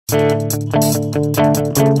Welcome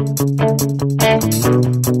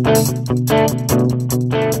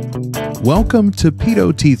to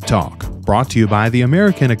Pedo Teeth Talk, brought to you by the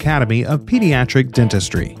American Academy of Pediatric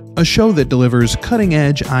Dentistry, a show that delivers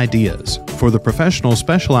cutting-edge ideas for the professional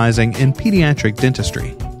specializing in pediatric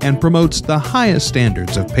dentistry and promotes the highest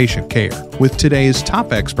standards of patient care with today's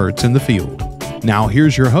top experts in the field. Now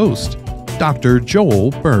here's your host, Dr.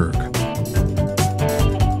 Joel Berg.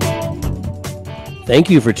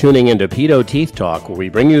 Thank you for tuning into Pedo Teeth Talk, where we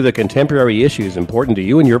bring you the contemporary issues important to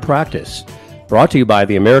you and your practice. Brought to you by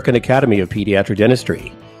the American Academy of Pediatric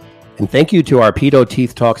Dentistry. And thank you to our Pedo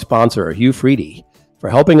Teeth Talk sponsor, Hugh Freedy, for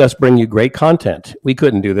helping us bring you great content. We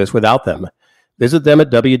couldn't do this without them. Visit them at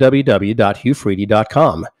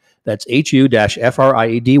www.hughfreedy.com. That's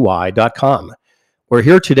HU-FRIEDY.com. We're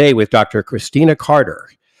here today with Dr. Christina Carter.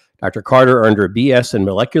 Dr. Carter earned her BS in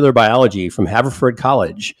molecular biology from Haverford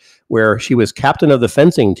College, where she was captain of the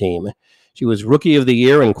fencing team. She was Rookie of the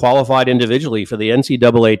Year and qualified individually for the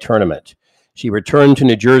NCAA tournament. She returned to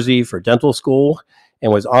New Jersey for dental school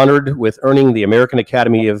and was honored with earning the American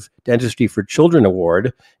Academy of Dentistry for Children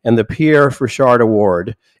Award and the Pierre Fauchard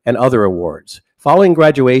Award and other awards. Following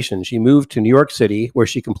graduation, she moved to New York City, where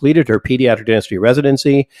she completed her Pediatric Dentistry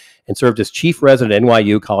Residency and served as Chief Resident at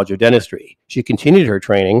NYU College of Dentistry. She continued her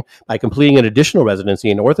training by completing an additional residency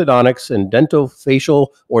in Orthodontics and Dentofacial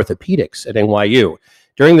Orthopedics at NYU.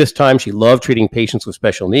 During this time, she loved treating patients with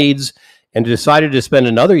special needs and decided to spend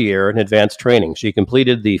another year in advanced training. She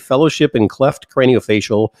completed the fellowship in Cleft,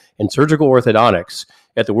 Craniofacial and Surgical Orthodontics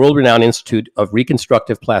at the world-renowned Institute of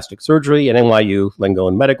Reconstructive Plastic Surgery at NYU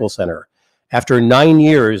Langone Medical Center. After 9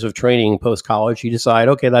 years of training post-college, she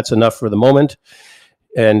decided, okay, that's enough for the moment.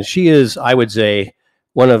 And she is, I would say,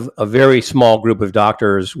 one of a very small group of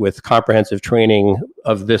doctors with comprehensive training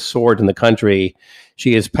of this sort in the country.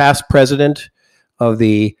 She is past president of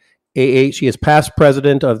the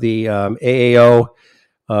AAO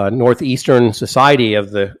Northeastern Society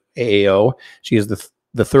of the AAO. She is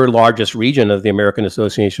the third largest region of the American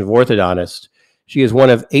Association of Orthodontists. She is one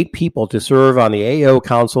of 8 people to serve on the AAO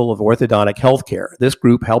Council of Orthodontic Health Care. This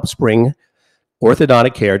group helps bring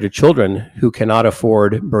orthodontic care to children who cannot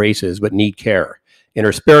afford braces but need care. In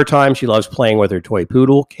her spare time, she loves playing with her toy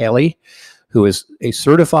poodle, Callie, who is a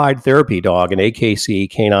certified therapy dog, an AKC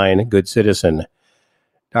Canine Good Citizen.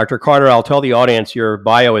 Dr. Carter, I'll tell the audience your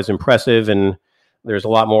bio is impressive and there's a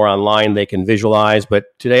lot more online they can visualize.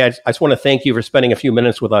 But today, I just want to thank you for spending a few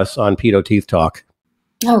minutes with us on Pedo Teeth Talk.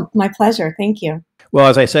 Oh, my pleasure. Thank you. Well,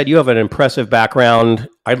 as I said, you have an impressive background.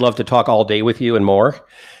 I'd love to talk all day with you and more.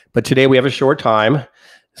 But today we have a short time.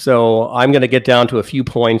 So I'm going to get down to a few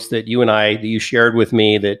points that you shared with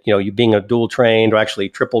me that, you being a dual trained or actually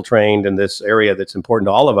triple trained in this area that's important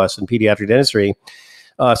to all of us in pediatric dentistry,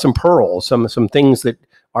 some pearls, some things that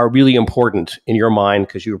are really important in your mind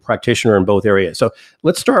because you're a practitioner in both areas. So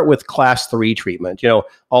let's start with class 3 treatment.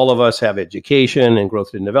 All of us have education and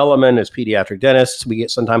growth and development as pediatric dentists.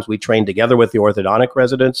 Sometimes we train together with the orthodontic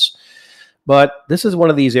residents, but this is one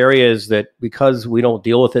of these areas that because we don't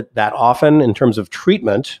deal with it that often in terms of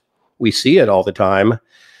treatment, we see it all the time.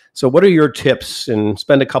 So what are your tips? And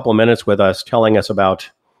spend a couple of minutes with us telling us about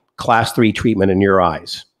class 3 treatment in your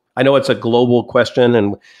eyes. I know it's a global question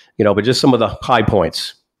and, but just some of the high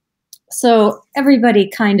points. So everybody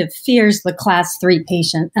kind of fears the class 3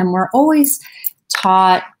 patient, and we're always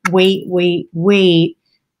taught, wait,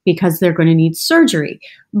 because they're going to need surgery.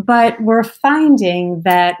 But we're finding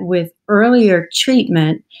that with earlier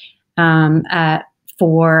treatment at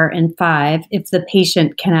 4 and 5, if the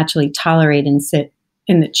patient can actually tolerate and sit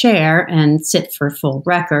in the chair and sit for full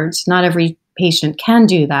records, not every patient can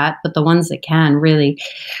do that, but the ones that can really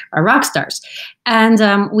are rock stars.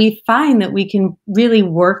 And we find that we can really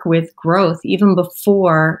work with growth even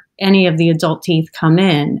before any of the adult teeth come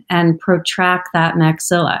in and protract that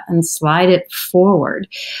maxilla and slide it forward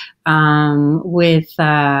with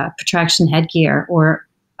protraction headgear or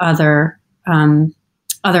other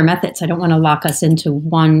methods. I don't want to lock us into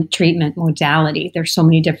one treatment modality. There's so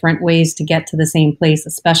many different ways to get to the same place,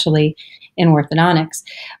 especially in orthodontics.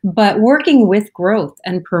 But working with growth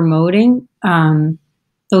and promoting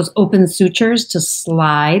those open sutures to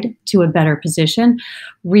slide to a better position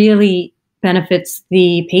really benefits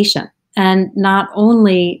the patient. And not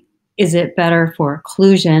only is it better for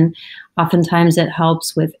occlusion, oftentimes it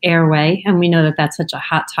helps with airway. And we know that that's such a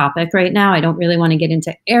hot topic right now. I don't really want to get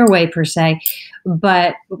into airway per se,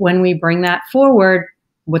 but when we bring that forward,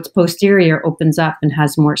 what's posterior opens up and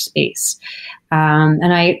has more space.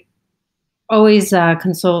 And I always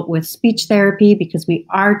consult with speech therapy because we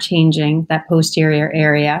are changing that posterior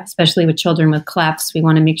area, especially with children with clefts. We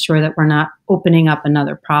want to make sure that we're not opening up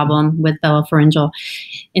another problem with velopharyngeal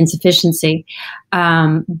insufficiency.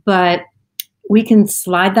 But we can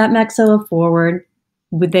slide that maxilla forward.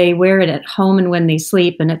 They wear it at home and when they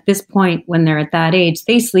sleep. And at this point, when they're at that age,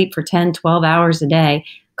 they sleep for 10, 12 hours a day.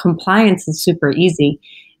 Compliance is super easy.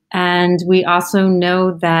 And we also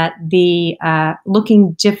know that the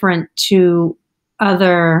looking different to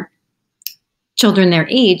other children their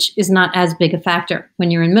age is not as big a factor.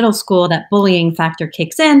 When you're in middle school, that bullying factor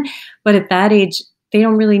kicks in. But at that age, they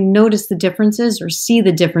don't really notice the differences or see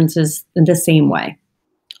the differences in the same way.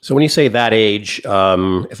 So when you say that age,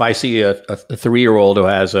 if I see a 3-year-old who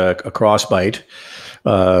has a crossbite,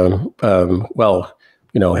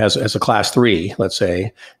 has a class 3, let's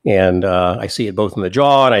say, and I see it both in the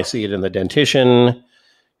jaw and I see it in the dentition,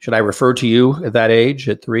 should I refer to you at that age,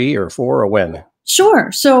 at 3 or 4, or when?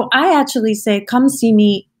 Sure. So I actually say, come see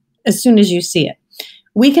me as soon as you see it.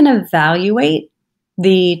 We can evaluate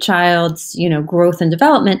the child's, growth and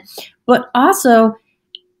development, but also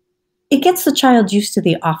it gets the child used to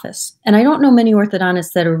the office. And I don't know many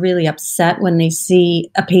orthodontists that are really upset when they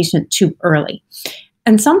see a patient too early.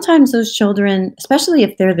 And sometimes those children, especially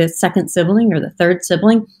if they're the second sibling or the third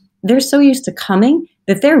sibling, they're so used to coming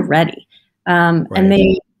that they're ready. Right.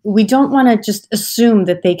 And we don't want to just assume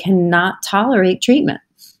that they cannot tolerate treatment.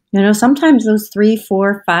 Sometimes those 3,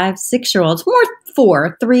 4, 5, 6-year-olds, more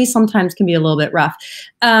 4, 3 sometimes can be a little bit rough.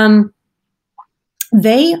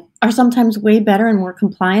 They are sometimes way better and more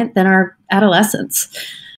compliant than our adolescents.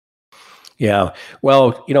 Yeah.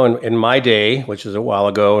 Well, in my day, which is a while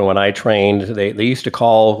ago, and when I trained, they used to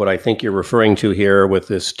call what I think you're referring to here with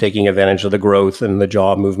this taking advantage of the growth and the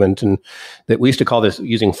jaw movement, and that we used to call this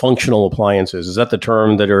using functional appliances. Is that the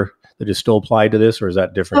term that is still applied to this, or is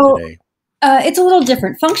that different today? It's a little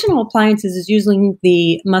different. Functional appliances is using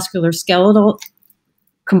the musculoskeletal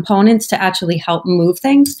components to actually help move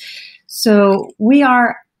things. So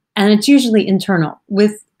and it's usually internal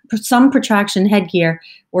with some protraction headgear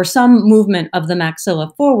or some movement of the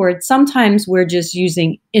maxilla forward. Sometimes we're just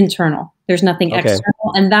using internal. There's nothing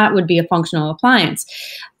external, and that would be a functional appliance.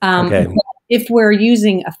 If we're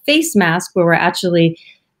using a face mask where we're actually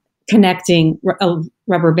connecting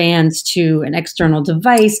rubber bands to an external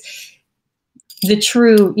device, the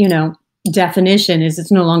true, definition is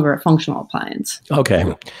it's no longer a functional appliance.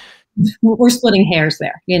 Okay. We're splitting hairs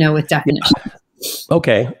there, with definition.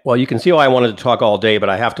 Okay. Well, you can see why I wanted to talk all day, but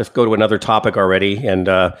I have to go to another topic already and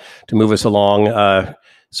to move us along.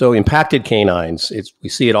 So impacted canines, we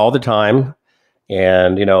see it all the time.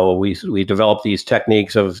 And, we develop these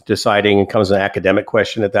techniques of deciding, it comes an academic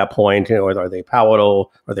question at that point, are they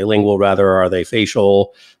palatal, are they lingual rather, are they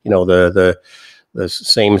facial, the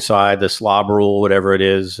same side, the slob rule, whatever it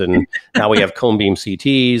is. And now we have cone beam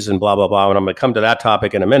CTs and blah, blah, blah. And I'm going to come to that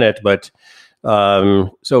topic in a minute. But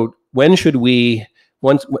so when is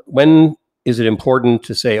it important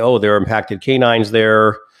to say, oh, there are impacted canines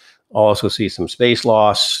there? I'll also see some space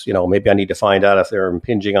loss. Maybe I need to find out if they're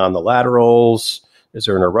impinging on the laterals. Is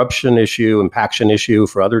there an eruption issue, impaction issue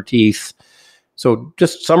for other teeth? So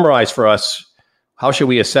just summarize for us, how should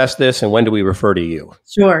we assess this and when do we refer to you?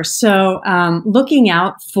 Sure. So looking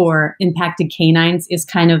out for impacted canines is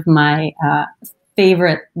kind of my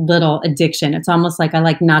favorite little addiction. It's almost like I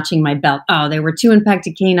like notching my belt. Oh, there were 2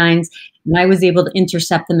 impacted canines and I was able to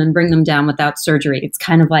intercept them and bring them down without surgery. It's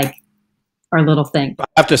kind of like our little thing. I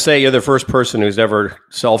have to say you're the first person who's ever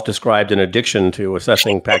self-described an addiction to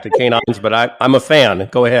assessing impacted canines, but I'm a fan.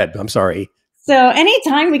 Go ahead. I'm sorry. So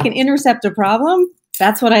anytime we can intercept a problem,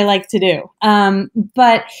 that's what I like to do.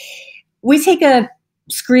 But we take a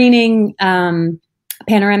screening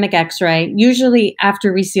panoramic x-ray, usually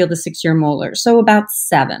after we seal the 6-year molars. So about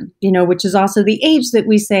 7, which is also the age that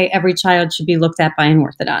we say every child should be looked at by an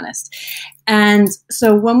orthodontist. And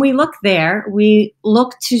so when we look there, we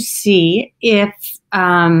look to see if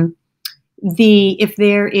there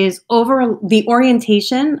is over the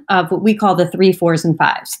orientation of what we call the 3, 4s, and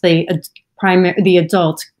 5s, the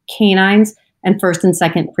adult canines and first and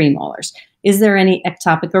second premolars. Is there any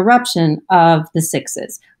ectopic eruption of the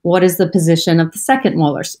 6s? What is the position of the second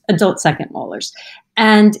molars, adult second molars?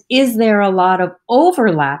 And is there a lot of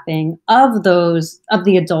overlapping of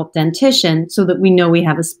the adult dentition so that we know we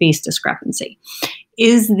have a space discrepancy?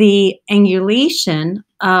 Is the angulation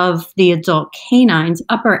of the adult canines,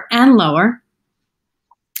 upper and lower,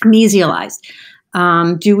 mesialized?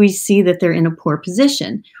 Do we see that they're in a poor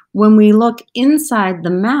position? When we look inside the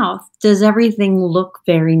mouth, does everything look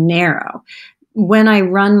very narrow? When I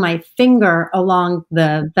run my finger along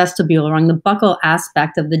the vestibule, along the buccal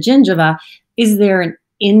aspect of the gingiva, Is there an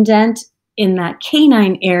indent in that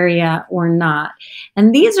canine area or not?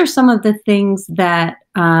 And these are some of the things that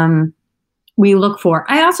we look for.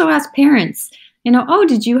 I also ask parents, oh,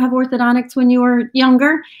 did you have orthodontics when you were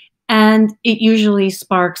younger? And it usually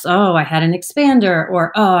sparks, oh, I had an expander,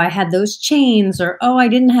 or, oh, I had those chains, or, oh, I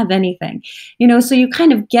didn't have anything. So you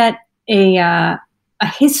kind of get a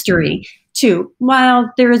history too. While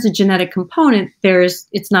there is a genetic component,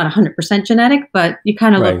 it's not 100% genetic, but you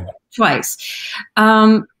kind of look twice.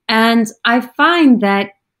 And I find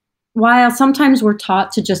that while sometimes we're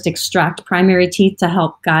taught to just extract primary teeth to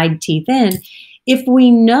help guide teeth in, if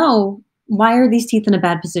we know why are these teeth in a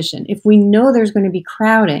bad position, if we know there's going to be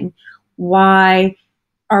crowding, why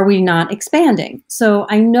are we not expanding? So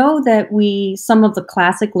I know that some of the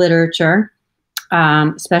classic literature,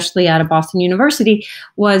 especially out of Boston University,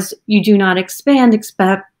 was you do not expand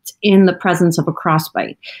except in the presence of a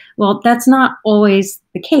crossbite. Well, that's not always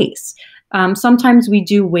the case. Sometimes we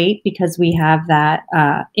do wait because we have that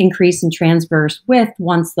increase in transverse width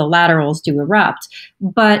once the laterals do erupt.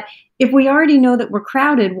 But if we already know that we're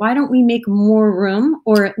crowded, why don't we make more room,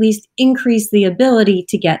 or at least increase the ability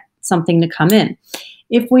to get something to come in?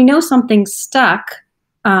 If we know something's stuck,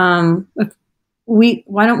 why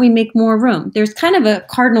don't we make more room? There's kind of a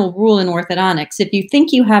cardinal rule in orthodontics. If you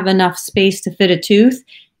think you have enough space to fit a tooth,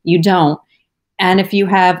 you don't. And if you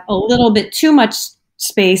have a little bit too much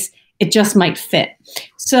space, it just might fit.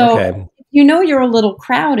 So if you're a little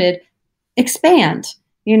crowded, expand.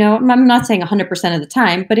 I'm not saying 100% of the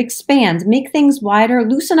time, but expand, make things wider,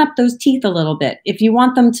 loosen up those teeth a little bit if you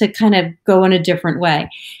want them to kind of go in a different way.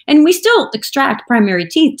 And we still extract primary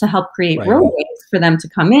teeth to help create roadways for them to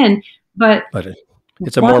come in, but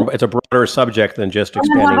it's a broader subject than just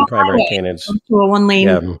expanding primary canines to a one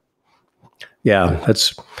lane.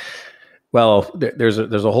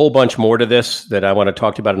 There's a whole bunch more to this that I want to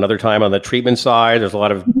talk to you about another time on the treatment side. There's a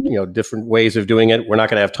lot of different ways of doing it. We're not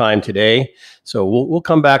going to have time today, so we'll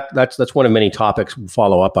come back. That's one of many topics we'll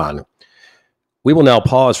follow up on. We will now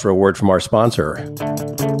pause for a word from our sponsor.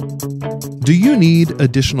 Do you need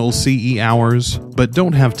additional CE hours but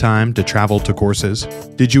don't have time to travel to courses?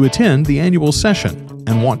 Did you attend the annual session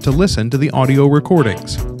and want to listen to the audio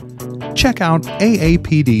recordings? Check out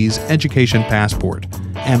AAPD's Education Passport,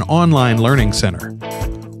 an online learning center,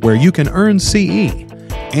 where you can earn CE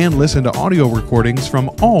and listen to audio recordings from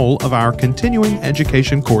all of our continuing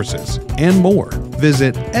education courses and more.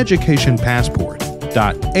 Visit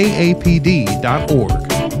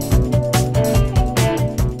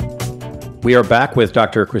educationpassport.aapd.org. We are back with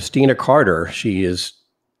Dr. Christina Carter. She is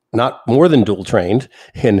not more than dual trained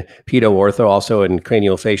in pedo ortho, also in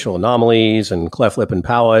craniofacial anomalies and cleft lip and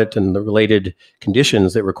palate and the related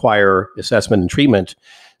conditions that require assessment and treatment.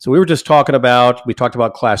 So we talked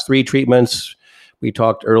about class 3 treatments. We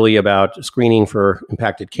talked early about screening for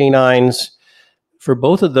impacted canines. For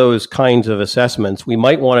both of those kinds of assessments, we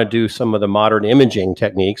might want to do some of the modern imaging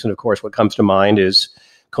techniques. And of course, what comes to mind is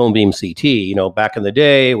cone beam CT. Back in the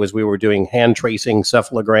day, we were doing hand tracing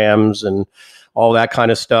cephalograms and all that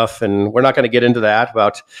kind of stuff. And we're not going to get into that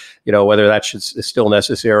about, whether that is still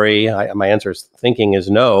necessary. My answer is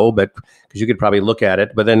no, but because you could probably look at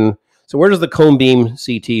it. But then, so where does the cone beam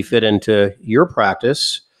CT fit into your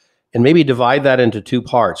practice? And maybe divide that into two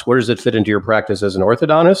parts. Where does it fit into your practice as an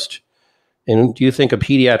orthodontist? And do you think a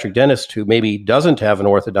pediatric dentist who maybe doesn't have an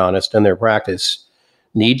orthodontist in their practice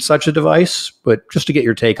needs such a device? But just to get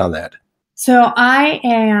your take on that. So I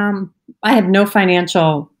have no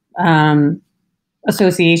financial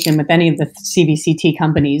association with any of the CBCT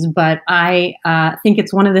companies, but I think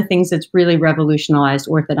it's one of the things that's really revolutionized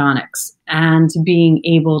orthodontics and being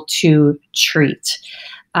able to treat.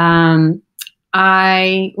 When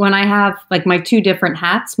I have like my two different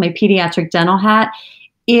hats, my pediatric dental hat,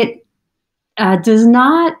 it does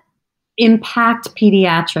not impact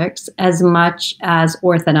pediatrics as much as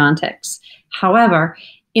orthodontics. However,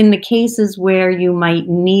 in the cases where you might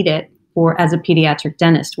need it as a pediatric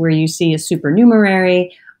dentist, where you see a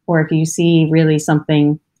supernumerary, or if you see really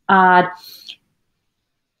something odd,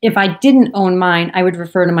 if I didn't own mine, I would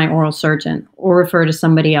refer to my oral surgeon or refer to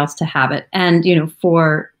somebody else to have it. And,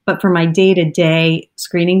 but for my day-to-day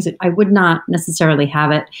screenings, I would not necessarily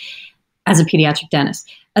have it as a pediatric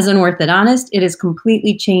dentist. As an orthodontist, it has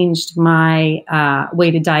completely changed my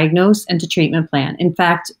way to diagnose and to treatment plan. In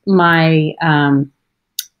fact, my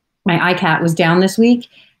ICAT was down this week,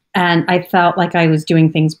 and I felt like I was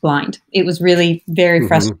doing things blind. It was really very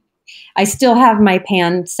frustrating. I still have my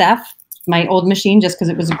pan Ceph, my old machine, just because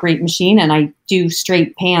it was a great machine, and I do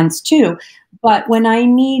straight pans too. But when I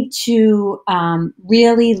need to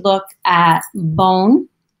really look at bone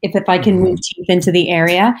if I can move teeth into the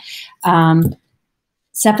area.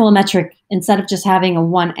 Cephalometric, instead of just having a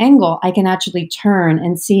one angle, I can actually turn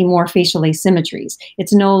and see more facial asymmetries.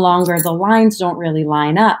 It's no longer the lines don't really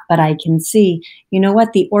line up, but I can see, you know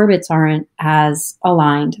what, the orbits aren't as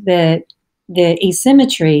aligned. The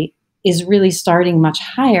asymmetry is really starting much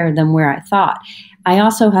higher than where I thought. I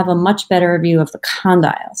also have a much better view of the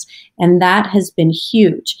condyles, and that has been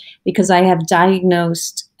huge because I have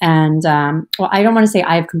diagnosed and, well, I don't want to say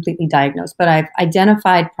I've completely diagnosed, but I've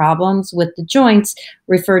identified problems with the joints,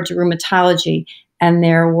 referred to rheumatology, and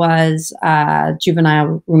there was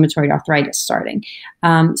juvenile rheumatoid arthritis starting.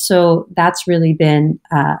 So that's really been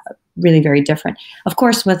really very different. Of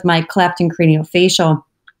course, with my cleft and craniofacial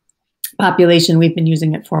population, we've been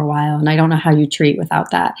using it for a while, and I don't know how you treat without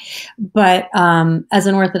that. But as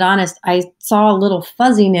an orthodontist, I saw a little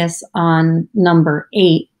fuzziness on number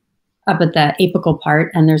 8 up at the apical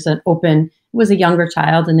part, and there's an open, it was a younger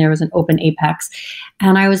child, and there was an open apex.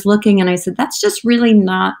 And I was looking and I said, that's just really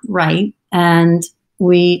not right. And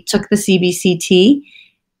we took the CBCT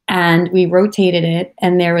and we rotated it,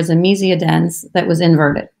 and there was a mesiodens that was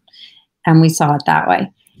inverted, and we saw it that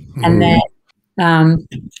way. And then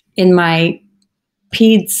in my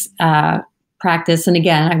peds practice, and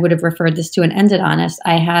again, I would have referred this to an endodontist,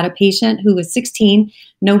 I had a patient who was 16,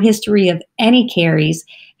 no history of any caries,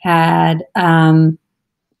 had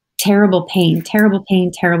terrible pain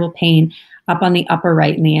up on the upper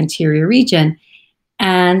right in the anterior region.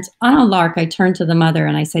 And on a lark, I turned to the mother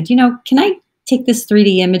and I said, you know, can I take this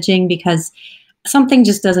 3D imaging because something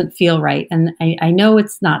just doesn't feel right. And I know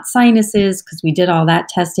it's not sinuses because we did all that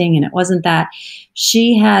testing and it wasn't that.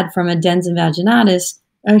 She had from a dens invaginatus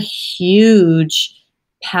a huge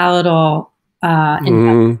palatal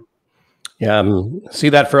infection. Yeah, see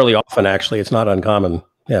that fairly often, actually. It's not uncommon.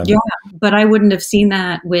 Yeah, but I wouldn't have seen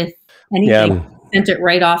that with anything. Yeah. Sent it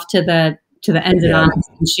right off to the endodontist,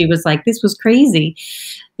 and she was like, "This was crazy."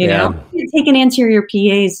 You know, we had taken anterior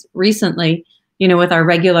PAs recently, you know, with our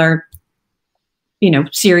regular, you know,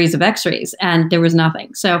 series of X-rays, and there was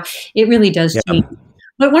nothing. So it really does change.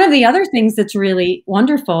 But one of the other things that's really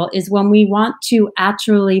wonderful is when we want to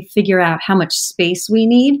actually figure out how much space we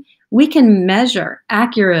need, we can measure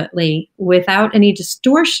accurately without any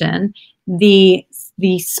distortion the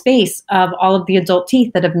space of all of the adult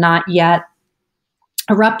teeth that have not yet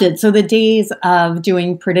erupted. So the days of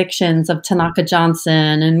doing predictions of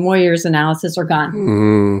Tanaka-Johnson and Moyer's analysis are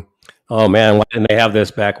gone. Oh man, why didn't they have this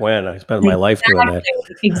back when? I spent my life doing that.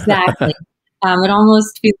 Exactly. It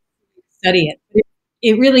almost feels like to study it.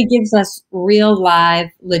 It really gives us real, live,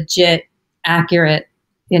 legit, accurate,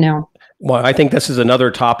 you know. Well, I think this is another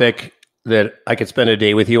topic that I could spend a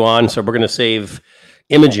day with you on. So we're going to save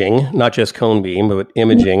imaging, not just cone beam, but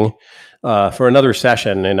imaging for another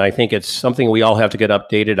session. And I think it's something we all have to get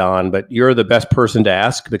updated on, but you're the best person to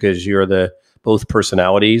ask because you're the both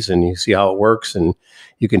personalities and you see how it works and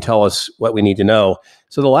you can tell us what we need to know.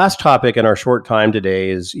 So the last topic in our short time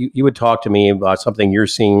today is you would talk to me about something you're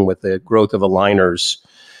seeing with the growth of aligners,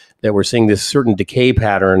 that we're seeing this certain decay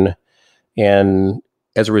pattern. And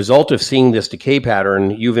as a result of seeing this decay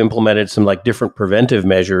pattern, you've implemented some like different preventive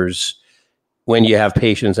measures when you have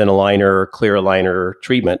patients in aligner, clear aligner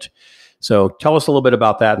treatment. So tell us a little bit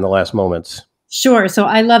about that in the last moments. Sure. So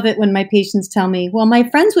I love it when my patients tell me, well, my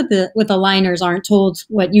friends with aligners aren't told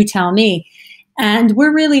what you tell me. And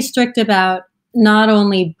we're really strict about not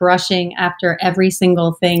only brushing after every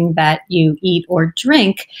single thing that you eat or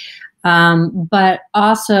drink, but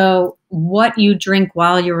also what you drink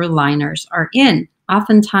while your aligners are in.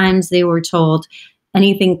 Oftentimes they were told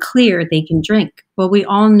anything clear they can drink. Well, we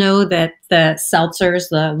all know that the seltzers,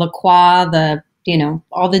 the lacrosse,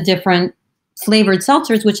 all the different flavored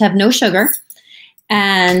seltzers, which have no sugar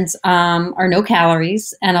and are no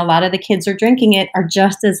calories, and a lot of the kids are drinking it, are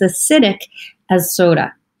just as acidic as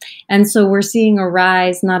soda. And so we're seeing a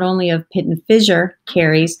rise not only of pit and fissure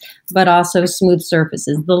caries, but also smooth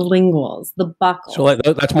surfaces, the linguals, the buccals. So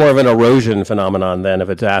that's more of an erosion phenomenon then if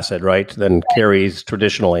it's acid, right? Than caries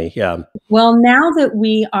traditionally, yeah. Well, now that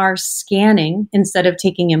we are scanning instead of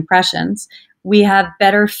taking impressions, we have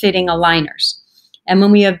better fitting aligners. And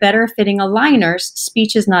when we have better fitting aligners,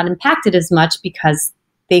 speech is not impacted as much because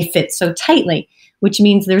they fit so tightly, which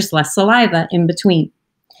means there's less saliva in between,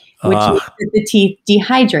 which means that the teeth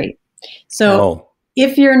dehydrate. So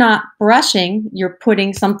if you're not brushing, you're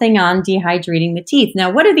putting something on dehydrating the teeth.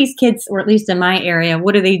 Now, what do these kids, or at least in my area,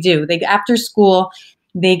 what do? They after school,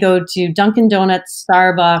 they go to Dunkin' Donuts,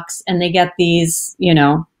 Starbucks, and they get these,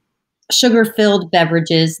 sugar-filled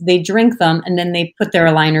beverages. They drink them, and then they put their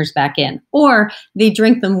aligners back in, or they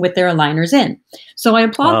drink them with their aligners in. So I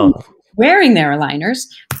applaud them wearing their aligners,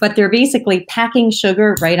 but they're basically packing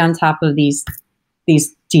sugar right on top of these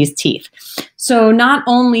teeth. So not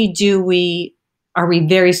only are we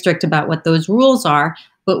very strict about what those rules are,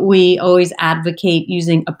 but we always advocate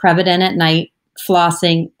using a Prevident at night,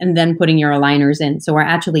 flossing, and then putting your aligners in. So we're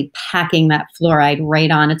actually packing that fluoride right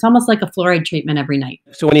on. It's almost like a fluoride treatment every night.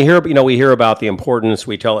 So when we hear about the importance,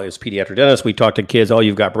 we tell as pediatric dentists, we talk to kids, oh,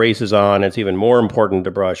 you've got braces on. It's even more important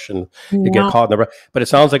to brush and you get caught in the brush. But it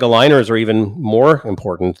sounds like aligners are even more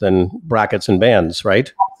important than brackets and bands,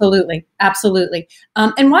 right? Absolutely. Absolutely.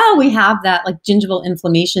 And while we have that like gingival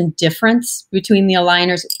inflammation difference between the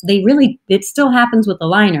aligners, it still happens with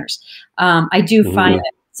aligners. I do find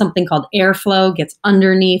that something called airflow gets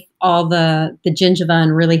underneath all the gingiva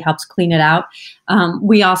and really helps clean it out.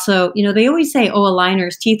 We also, they always say, oh,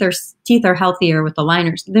 aligners, teeth are healthier with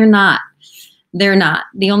aligners. They're not. They're not.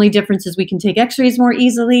 The only difference is we can take x-rays more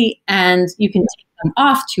easily and you can take them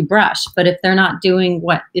off to brush. But if they're not doing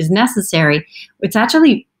what is necessary, it's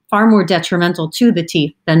actually far more detrimental to the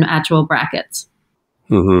teeth than actual brackets.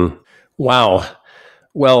 Mm-hmm. Wow.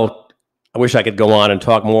 Well, I wish I could go on and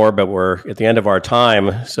talk more, but we're at the end of our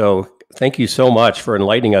time. So thank you so much for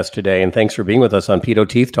enlightening us today. And thanks for being with us on Pedo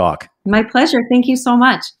Teeth Talk. My pleasure. Thank you so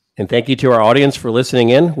much. And thank you to our audience for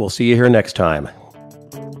listening in. We'll see you here next time.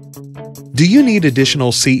 Do you need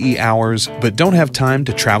additional CE hours but don't have time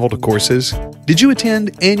to travel to courses? Did you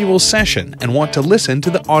attend annual session and want to listen to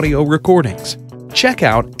the audio recordings? Check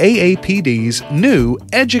out AAPD's new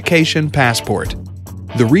Education Passport.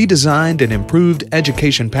 The redesigned and improved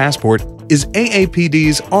Education Passport is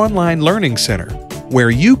AAPD's online learning center, where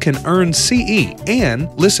you can earn CE and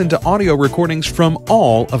listen to audio recordings from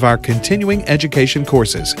all of our continuing education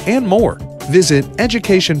courses and more. Visit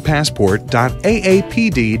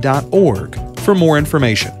educationpassport.aapd.org for more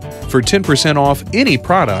information. For 10% off any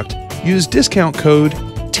product, use discount code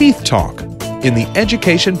TEETHTALK in the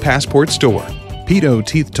Education Passport store. Pedo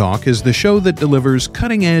Teeth Talk is the show that delivers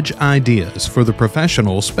cutting-edge ideas for the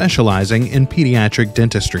professional specializing in pediatric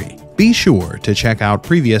dentistry. Be sure to check out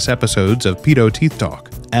previous episodes of Pedo Teeth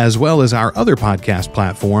Talk, as well as our other podcast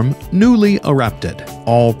platform, Newly Erupted.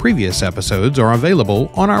 All previous episodes are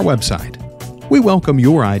available on our website. We welcome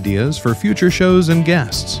your ideas for future shows and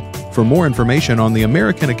guests. For more information on the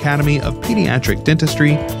American Academy of Pediatric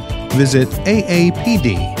Dentistry, visit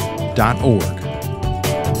aapd.org.